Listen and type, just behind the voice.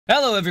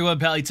Hello everyone,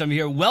 Pallytime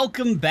here.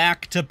 Welcome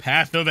back to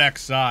Path of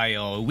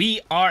Exile. We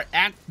are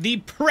at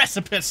the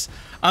precipice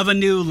of a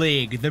new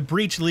league. The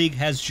Breach League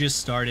has just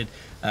started.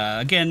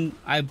 Again,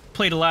 I've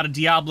played a lot of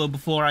Diablo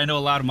before. I know a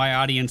lot of my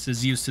audience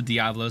is used to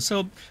Diablo.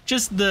 So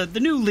just the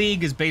new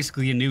league is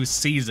basically a new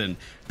season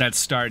that's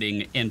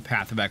starting in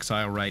Path of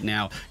Exile right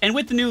now. And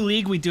with the new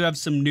league, we do have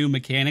some new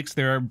mechanics.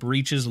 There are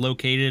breaches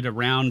located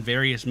around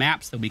various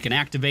maps that we can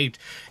activate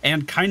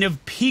and kind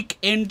of peek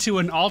into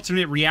an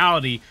alternate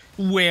reality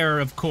where,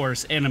 of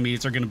course,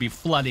 enemies are going to be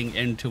flooding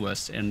into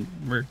us. And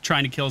we're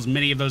trying to kill as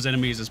many of those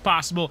enemies as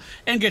possible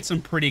and get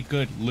some pretty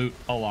good loot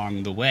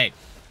along the way.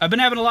 I've been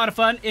having a lot of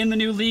fun in the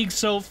new league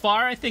so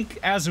far. I think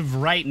as of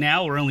right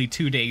now, we're only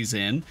 2 days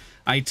in.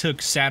 I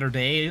took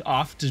Saturday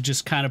off to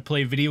just kind of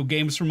play video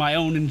games for my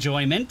own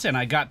enjoyment, and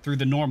I got through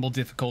the normal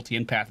difficulty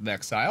in Path of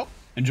Exile.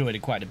 Enjoyed it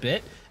quite a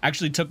bit.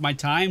 Actually took my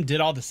time,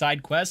 did all the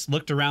side quests,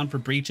 looked around for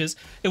breaches.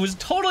 It was a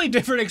totally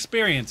different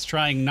experience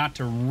trying not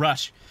to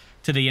rush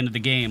to the end of the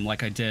game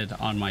like I did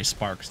on my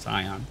Spark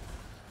Scion.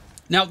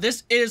 Now,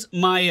 this is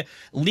my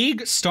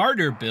League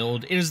starter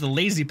build. It is the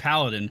Lazy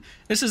Paladin.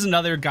 This is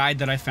another guide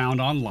that I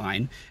found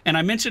online. And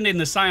I mentioned in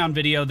the Scion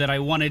video that I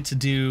wanted to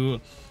do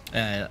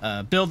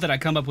a build that I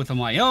come up with on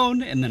my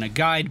own, and then a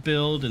guide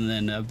build, and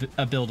then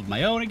a build of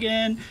my own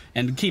again,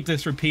 and keep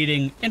this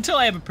repeating until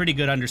I have a pretty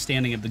good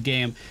understanding of the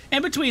game.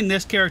 And between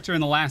this character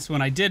and the last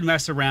one, I did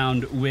mess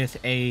around with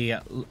a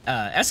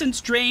Essence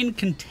Drain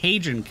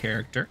Contagion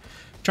character,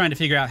 trying to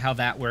figure out how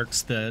that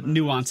works, the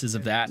nuances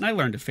of that, and I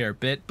learned a fair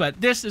bit,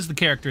 but this is the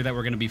character that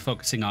we're going to be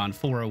focusing on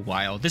for a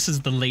while. This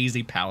is the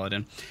Lazy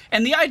Paladin.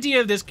 And the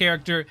idea of this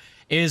character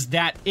is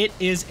that it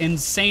is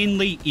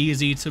insanely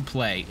easy to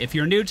play. If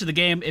you're new to the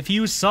game, if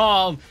you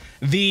saw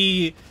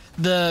the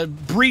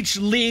Breach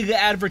League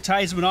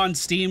advertisement on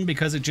Steam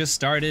because it just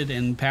started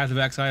and Path of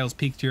Exile's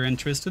piqued your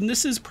interest, and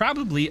this is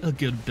probably a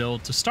good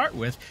build to start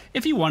with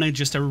if you wanted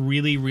just a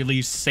really,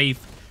 really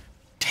safe,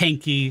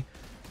 tanky,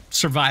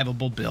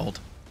 survivable build.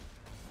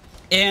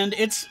 And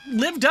it's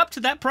lived up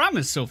to that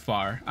promise so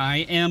far. I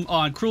am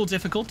on Cruel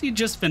difficulty,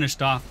 just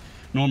finished off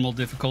normal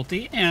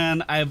difficulty,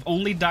 and I've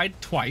only died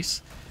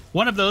twice.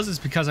 One of those is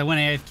because I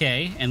went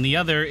AFK, and the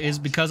other is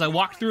because I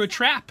walked through a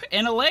trap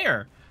in a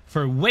lair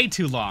for way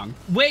too long.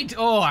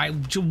 I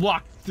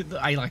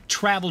like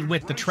traveled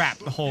with the trap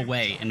the whole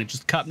way, and it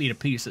just cut me to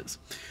pieces.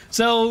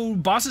 So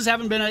bosses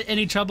haven't been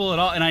any trouble at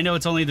all, and I know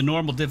it's only the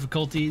normal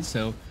difficulty,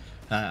 so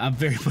I'm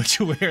very much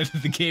aware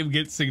that the game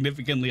gets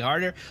significantly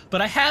harder, but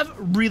I have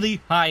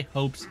really high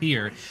hopes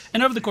here.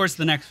 And over the course of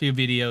the next few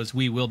videos,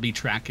 we will be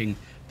tracking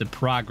the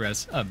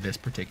progress of this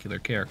particular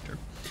character.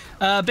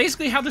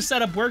 Basically, how the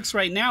setup works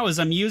right now is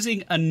I'm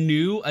using a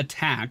new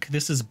attack.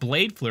 This is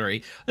Blade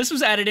Flurry. This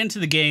was added into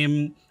the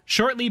game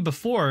shortly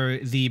before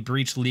the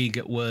Breach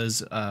League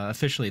was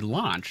officially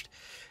launched.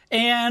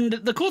 And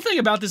the cool thing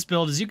about this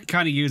build is you can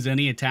kind of use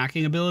any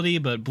attacking ability,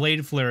 but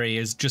Blade Flurry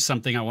is just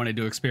something I wanted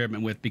to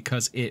experiment with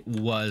because it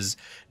was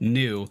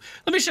new.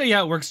 Let me show you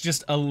how it works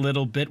just a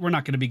little bit. We're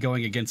not going to be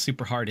going against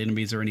super hard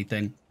enemies or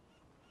anything.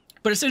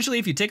 But essentially,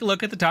 if you take a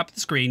look at the top of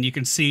the screen, you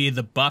can see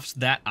the buffs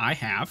that I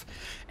have.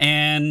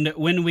 And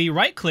when we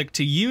right-click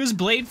to use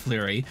Blade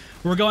Flurry,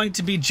 we're going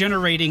to be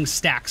generating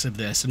stacks of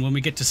this. And when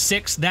we get to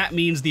 6, that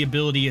means the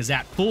ability is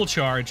at full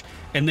charge.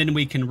 And then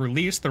we can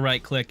release the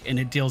right-click, and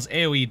it deals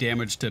AoE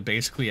damage to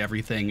basically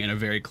everything in a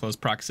very close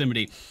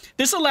proximity.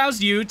 This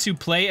allows you to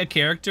play a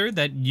character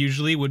that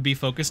usually would be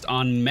focused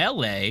on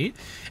melee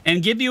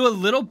and give you a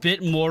little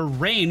bit more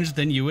range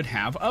than you would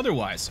have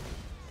otherwise,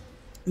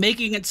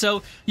 making it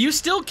so you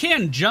still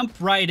can jump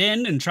right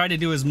in and try to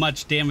do as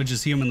much damage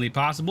as humanly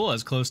possible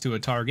as close to a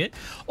target,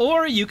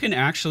 or you can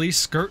actually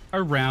skirt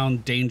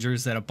around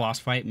dangers that a boss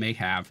fight may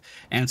have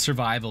and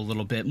survive a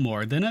little bit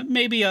more than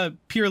maybe a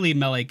purely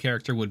melee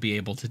character would be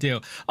able to do.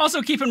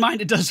 Also, keep in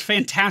mind it does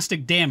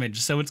fantastic damage,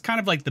 so it's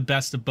kind of like the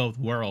best of both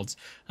worlds.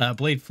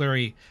 Blade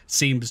Flurry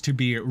seems to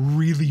be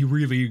really,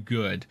 really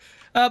good.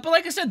 But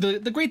like I said,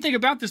 the great thing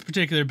about this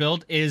particular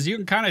build is you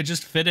can kind of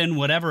just fit in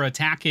whatever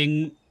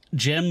attacking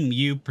gem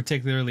you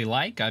particularly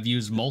like. I've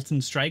used Molten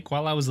Strike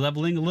while I was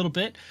leveling a little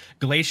bit.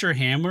 Glacier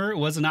Hammer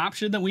was an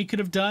option that we could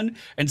have done.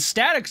 And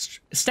Static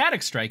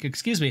Strike,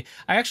 excuse me,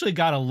 I actually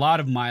got a lot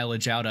of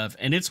mileage out of,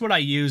 and it's what I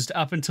used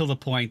up until the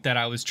point that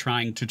I was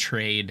trying to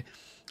trade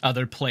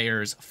other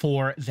players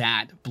for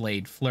that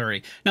Blade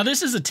Flurry. Now,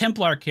 this is a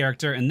Templar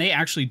character, and they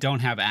actually don't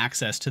have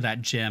access to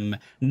that gem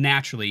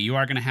naturally. You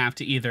are going to have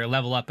to either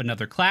level up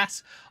another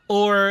class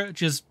or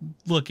just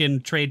look in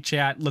trade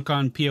chat, look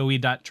on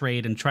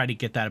poe.trade, and try to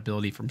get that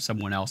ability from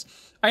someone else.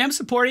 I am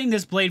supporting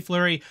this Blade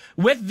Flurry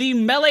with the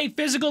melee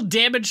physical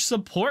damage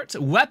support,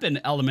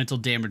 weapon elemental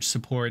damage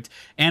support,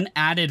 and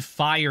added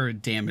fire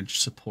damage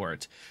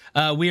support.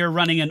 We are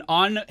running an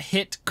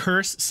on-hit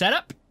curse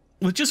setup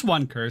with just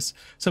one curse.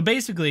 So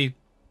basically,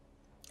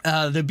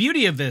 The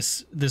beauty of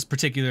this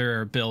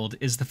particular build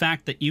is the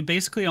fact that you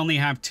basically only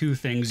have two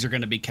things you're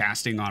going to be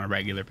casting on a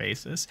regular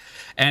basis.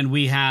 And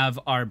we have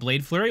our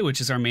Blade Flurry,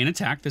 which is our main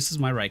attack. This is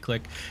my right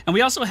click. And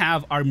we also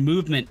have our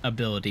movement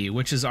ability,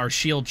 which is our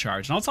shield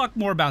charge. And I'll talk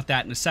more about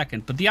that in a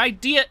second. But the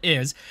idea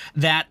is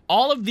that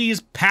all of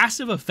these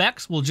passive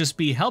effects will just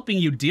be helping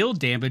you deal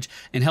damage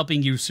and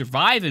helping you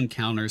survive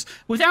encounters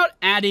without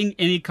adding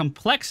any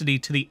complexity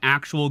to the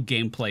actual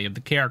gameplay of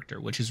the character,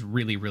 which is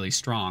really, really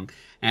strong,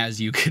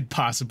 as you could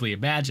possibly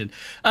imagine.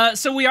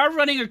 So we are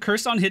running a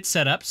Curse on Hit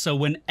setup, so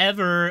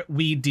whenever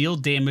we deal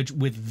damage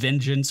with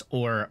Vengeance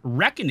or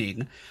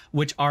Reckoning,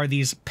 which are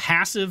these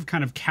passive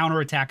kind of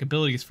counterattack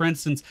abilities, for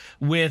instance,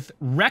 with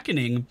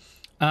Reckoning,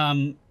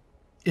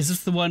 is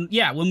this the one?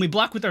 Yeah, when we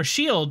block with our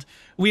shield,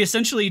 we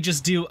essentially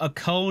just do a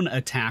cone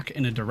attack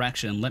in a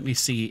direction. Let me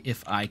see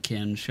if I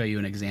can show you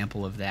an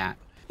example of that.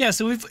 Yeah,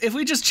 so if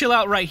we just chill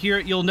out right here,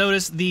 you'll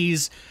notice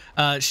these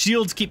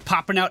shields keep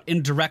popping out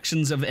in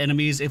directions of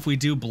enemies if we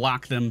do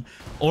block them,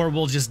 or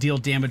we'll just deal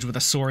damage with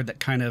a sword that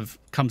kind of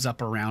comes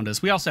up around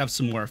us. We also have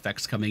some more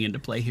effects coming into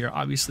play here,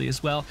 obviously,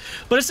 as well.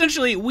 But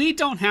essentially, we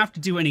don't have to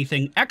do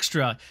anything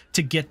extra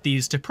to get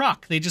these to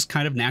proc. They just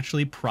kind of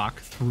naturally proc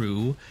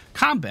through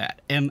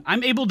combat. And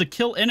I'm able to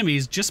kill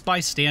enemies just by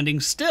standing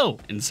still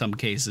in some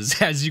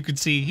cases, as you can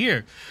see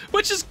here,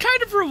 which is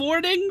kind of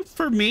rewarding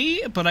for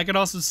me, but I could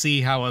also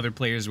see how other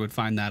players would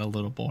find that a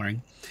little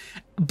boring.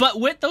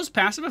 But with those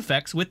passive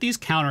effects, with these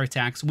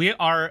counterattacks, we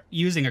are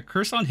using a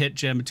Curse on Hit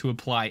gem to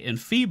apply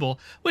Enfeeble,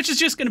 which is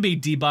just going to be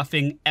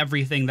debuffing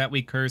everything that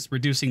we curse,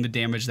 reducing the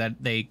damage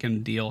that they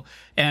can deal,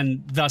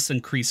 and thus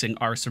increasing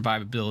our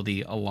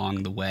survivability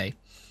along the way.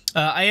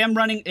 I am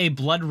running a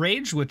Blood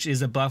Rage, which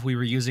is a buff we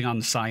were using on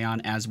the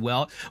Scion as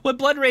well. What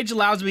Blood Rage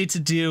allows me to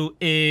do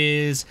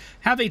is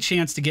have a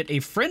chance to get a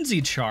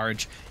Frenzy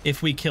Charge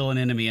if we kill an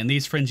enemy, and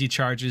these Frenzy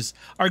Charges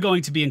are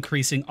going to be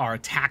increasing our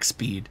attack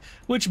speed,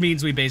 which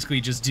means we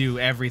basically just do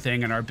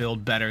everything in our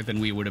build better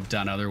than we would have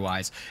done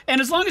otherwise. And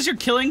as long as you're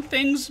killing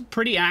things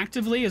pretty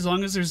actively, as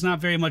long as there's not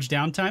very much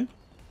downtime,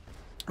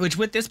 which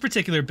with this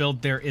particular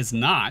build there is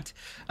not,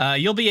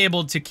 you'll be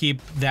able to keep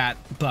that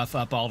buff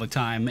up all the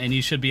time, and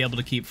you should be able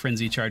to keep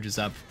frenzy charges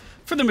up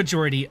for the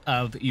majority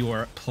of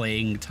your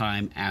playing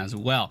time as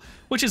well,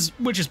 which is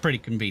pretty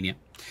convenient.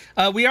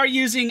 We are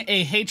using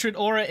a Hatred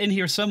Aura in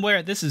here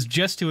somewhere. This is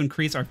just to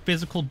increase our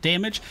physical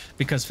damage,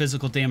 because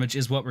physical damage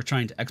is what we're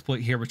trying to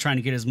exploit here. We're trying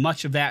to get as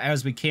much of that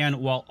as we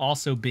can while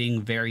also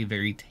being very,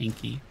 very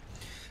tanky.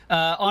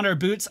 On our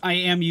boots, I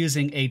am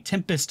using a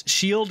Tempest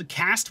Shield,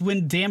 cast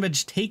when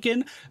damage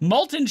taken,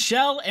 Molten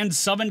Shell, and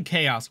Summon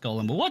Chaos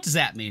Golem. But what does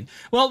that mean?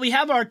 Well, we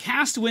have our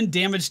cast when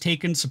damage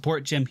taken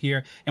support gem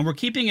here, and we're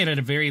keeping it at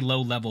a very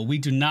low level. We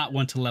do not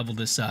want to level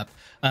this up.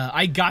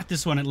 I got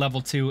this one at level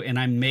 2, and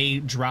I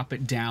may drop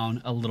it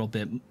down a little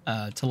bit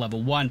to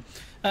level 1.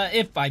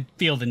 If I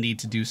feel the need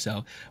to do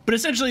so. But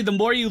essentially, the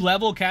more you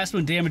level cast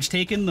when damage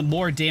taken, the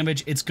more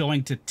damage it's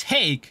going to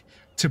take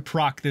to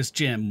proc this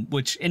gem,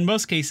 which in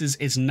most cases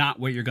is not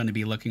what you're going to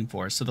be looking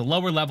for. So the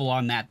lower level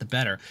on that, the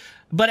better.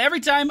 But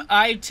every time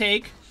I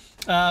take,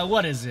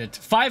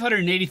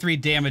 583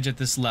 damage at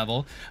this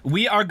level,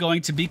 we are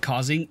going to be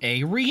causing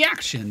a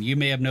reaction. You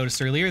may have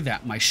noticed earlier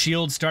that my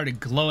shield started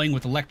glowing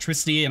with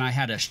electricity, and I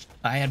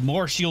had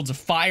more shields of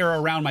fire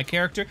around my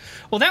character.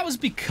 Well, that was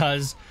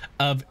because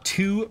of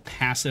two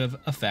passive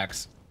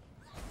effects.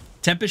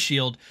 Tempest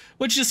Shield,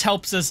 which just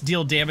helps us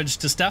deal damage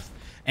to stuff,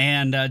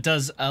 and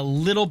does a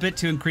little bit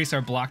to increase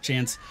our block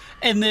chance,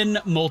 and then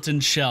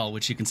Molten Shell,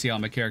 which you can see on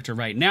my character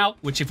right now,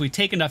 which if we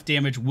take enough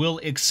damage will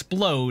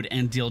explode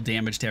and deal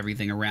damage to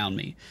everything around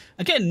me.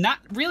 Again, not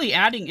really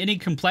adding any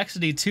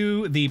complexity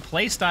to the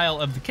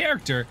playstyle of the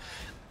character,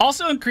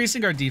 also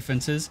increasing our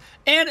defenses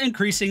and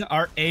increasing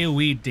our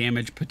AoE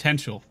damage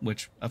potential,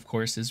 which of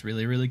course is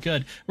really, really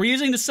good. We're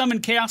using the Summon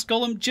Chaos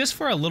Golem just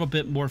for a little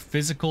bit more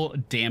physical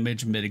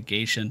damage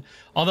mitigation,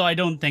 although I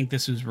don't think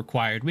this is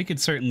required. We could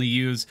certainly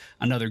use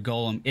another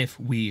Golem if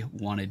we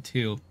wanted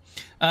to.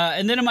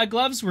 And then in my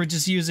gloves, we're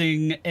just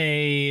using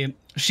a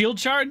Shield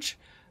Charge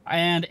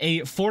and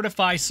a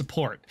Fortify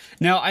support.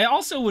 Now, I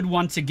also would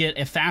want to get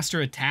a faster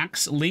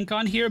attacks link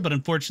on here, but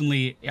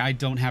unfortunately, I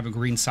don't have a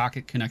green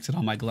socket connected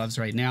on my gloves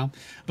right now.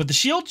 But the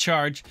Shield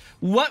Charge,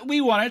 what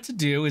we want it to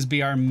do is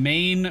be our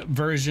main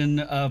version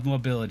of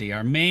mobility,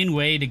 our main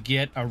way to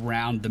get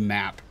around the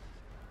map.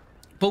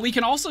 But we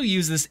can also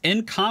use this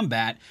in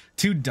combat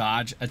to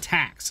dodge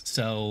attacks.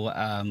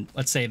 So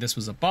let's say this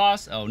was a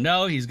boss. Oh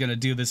no, he's going to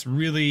do this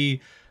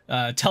really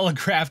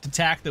telegraphed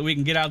attack that we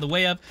can get out of the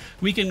way of.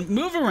 We can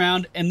move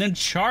around and then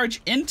charge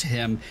into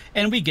him,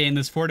 and we gain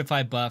this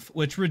Fortify buff,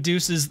 which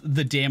reduces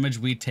the damage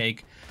we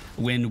take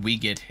when we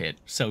get hit.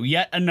 So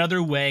yet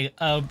another way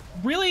of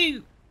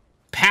really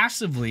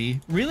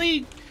passively,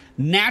 really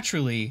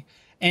naturally,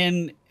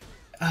 and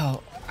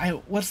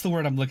what's the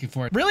word I'm looking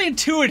for? Really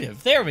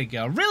intuitive. There we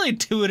go. Really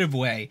intuitive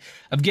way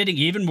of getting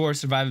even more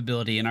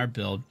survivability in our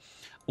build.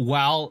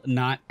 while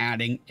not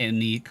adding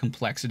any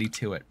complexity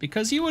to it.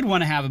 Because you would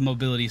want to have a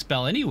mobility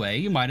spell anyway,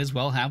 you might as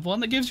well have one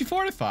that gives you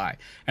Fortify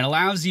and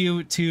allows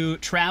you to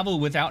travel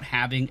without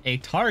having a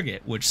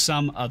target, which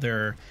some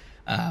other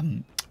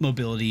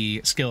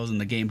mobility skills in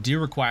the game do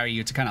require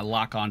you to kind of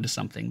lock onto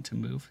something to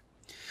move.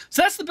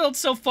 So that's the build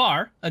so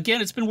far.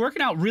 Again, it's been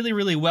working out really,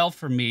 really well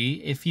for me.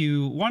 If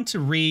you want to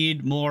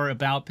read more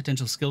about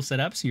potential skill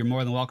setups, you're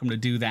more than welcome to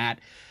do that.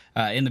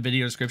 In the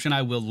video description,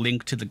 I will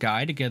link to the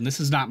guide. Again, this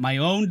is not my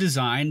own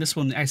design. This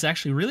one is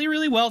actually really,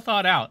 really well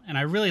thought out, and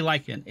I really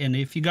like it. And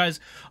if you guys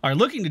are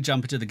looking to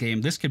jump into the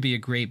game, this could be a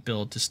great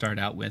build to start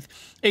out with.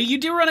 You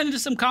do run into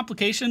some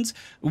complications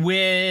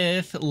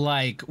with,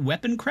 like,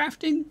 weapon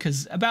crafting,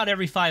 because about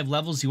every 5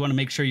 levels, you want to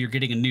make sure you're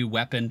getting a new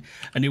weapon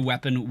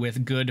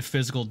with good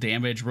physical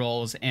damage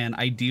rolls, and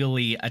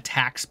ideally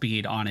attack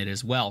speed on it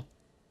as well.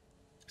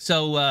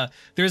 So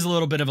there's a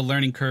little bit of a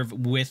learning curve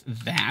with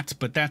that,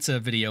 but that's a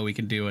video we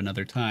can do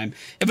another time.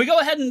 If we go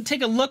ahead and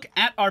take a look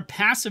at our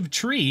passive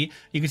tree,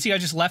 you can see I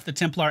just left the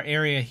Templar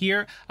area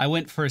here. I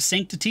went for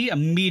Sanctity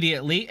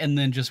immediately and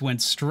then just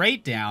went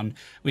straight down.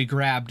 We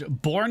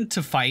grabbed Born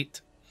to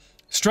Fight,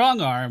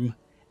 Strong Arm,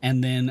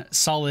 and then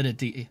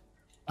Solidity.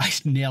 I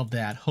nailed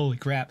that. Holy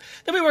crap.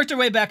 Then we worked our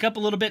way back up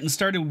a little bit and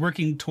started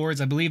working towards,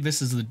 I believe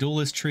this is the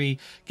Duelist tree,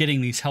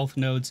 getting these health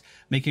nodes,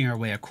 making our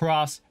way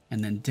across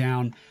and then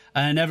down.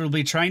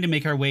 Inevitably trying to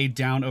make our way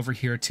down over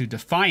here to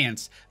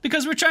Defiance,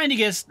 because we're trying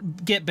to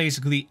get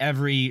basically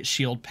every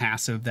shield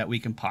passive that we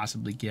can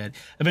possibly get.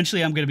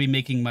 Eventually, I'm going to be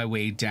making my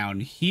way down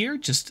here,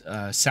 just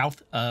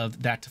south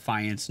of that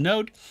Defiance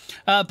node.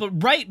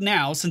 But right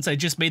now, since I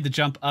just made the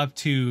jump up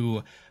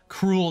to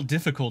Cruel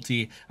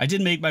difficulty, I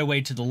did make my way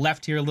to the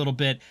left here a little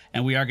bit,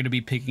 and we are going to be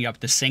picking up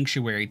the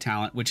Sanctuary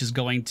talent, which is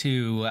going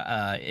to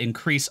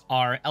increase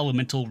our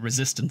elemental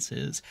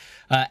resistances.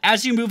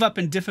 As you move up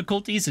in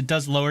difficulties, it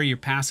does lower your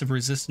passive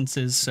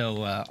resistances,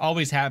 so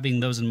always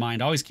having those in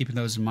mind, always keeping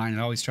those in mind,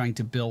 and always trying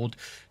to build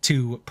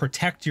to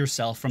protect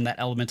yourself from that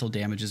elemental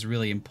damage is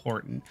really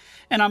important.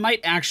 And I might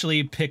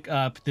actually pick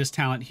up this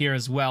talent here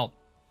as well,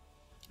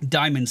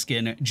 Diamond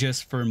Skin,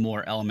 just for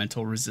more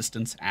elemental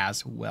resistance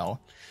as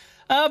well.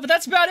 But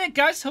that's about it,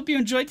 guys. Hope you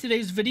enjoyed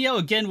today's video.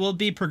 Again, we'll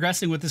be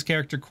progressing with this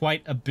character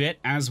quite a bit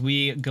as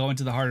we go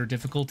into the harder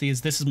difficulties.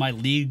 This is my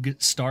League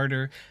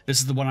starter. This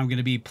is the one I'm going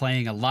to be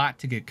playing a lot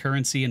to get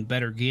currency and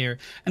better gear.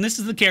 And this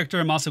is the character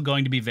I'm also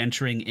going to be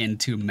venturing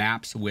into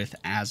maps with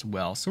as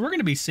well. So we're going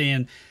to be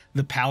seeing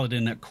the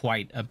Paladin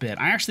quite a bit.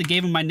 I actually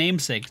gave him my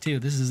namesake, too.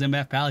 This is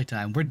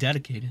MFPallytime. We're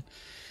dedicated.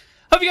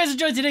 Hope you guys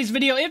enjoyed today's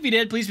video. If you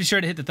did, please be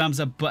sure to hit the thumbs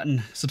up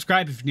button,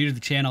 subscribe if you're new to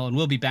the channel, and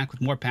we'll be back with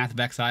more Path of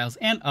Exiles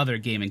and other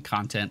gaming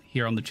content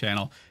here on the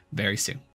channel very soon.